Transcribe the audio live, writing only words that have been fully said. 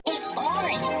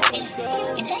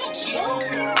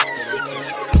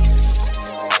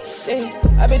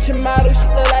I bet your model, she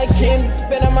look like Kim.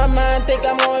 Been on my mind, think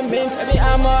I'm on Vince. Every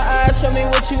arm or eyes, show me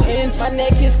what you in. My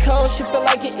neck is cold, she feel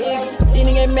like an egg.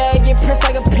 Eating get mad, get pressed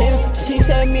like a pin. She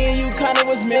said me and you kinda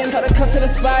was men. Told her come to the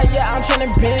spot, yeah, I'm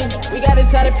tryna bend. We got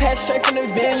exotic pack straight from the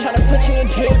bin. Tryna put you in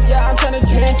drip, yeah, I'm tryna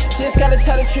drench. Just gotta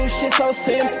tell the truth, shit so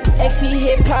sim. XD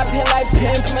hip hop, hit like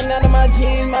pimp. I'm none of my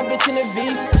jeans, my bitch in the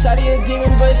V's. Shawty a demon,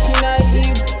 but she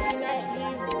naive.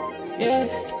 Yeah.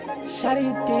 Shawty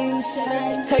a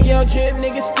demon. Take your drip,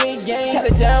 nigga, skin game. Try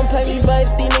to downplay me, but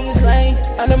these niggas lame.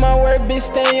 Under my word, bitch,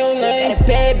 stay in your lane. And a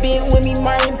bad bitch with me,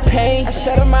 Martin Payne. I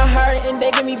shut up my heart and they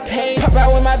give me pain. Pop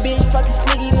out with my bitch, fucking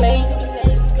sneaky lane.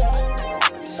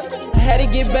 I had to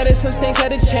get better, some things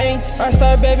had to change.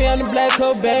 Rockstar baby on the black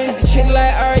Cobain. The chick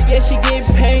like art, yeah, she get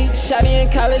paid. Shawty in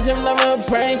college, I'm loving her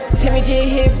brain. Timmy J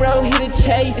hit, bro, he the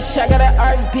chase. The shot got an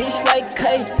art, bitch, like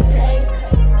Clay.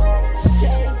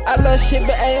 I love shit,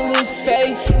 but ain't lose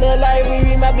faith. Look like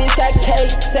Riri, my bitch got cake.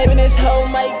 Saving this hoe,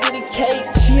 might get a cake.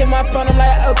 She hit my phone, I'm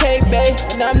like, okay, babe.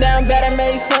 And I'm down bad, I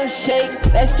made some shake.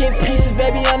 Let's get pieces,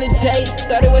 baby, on a date.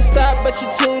 Thought it would stop, but you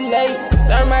too late.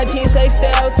 Sorry, my jeans, they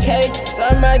feel okay.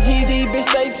 Sorry, my GD, bitch,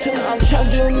 they too. I'm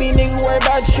tryna do me, nigga, worry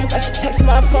about you. I should text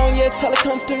my phone, yeah, tell her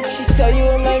come through. She sell you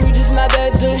a lame, you just not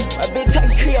that dude. My bitch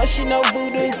talking Creole, she know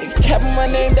voodoo. Niggas capping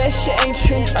my name, that shit ain't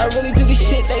true. I really do this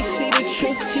shit, they see the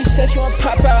truth. She said she wanna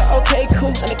pop out, okay,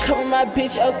 cool. Undercover my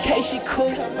bitch, okay, she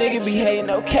cool. Nigga be hating,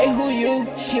 okay, who you?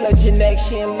 She like Jeanette,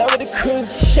 she in love with the crew.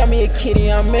 Show me a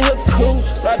kitty, I'm in her cool.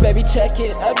 Right, baby, check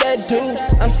it, up that dude.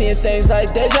 I'm seeing things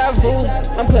like deja vu.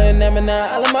 I'm putting them in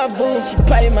all of my boots. She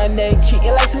biting my neck,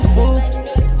 treating like some food.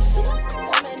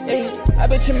 I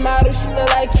bet your model, she look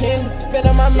like Kim. Been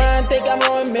on my mind, think I'm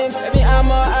on mint. Every arm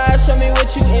or eyes, show me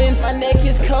what you in. My neck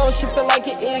is cold, she feel like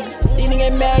an egg. Eating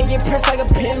get mad, get pressed like a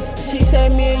pin. She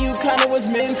said me and you kinda was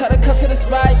men. Told her come to the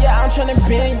spot, yeah, I'm tryna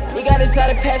bend. We got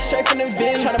exotic pack straight from the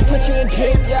bin. Tryna put you in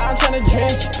drip, yeah, I'm tryna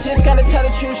drench. Just gotta tell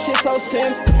the truth, shit so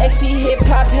sim. XD hip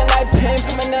hop, hit like pimp.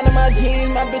 I'm none of my jeans,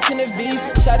 my bitch in the V's.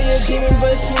 Shawty a demon,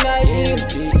 but she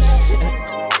naive.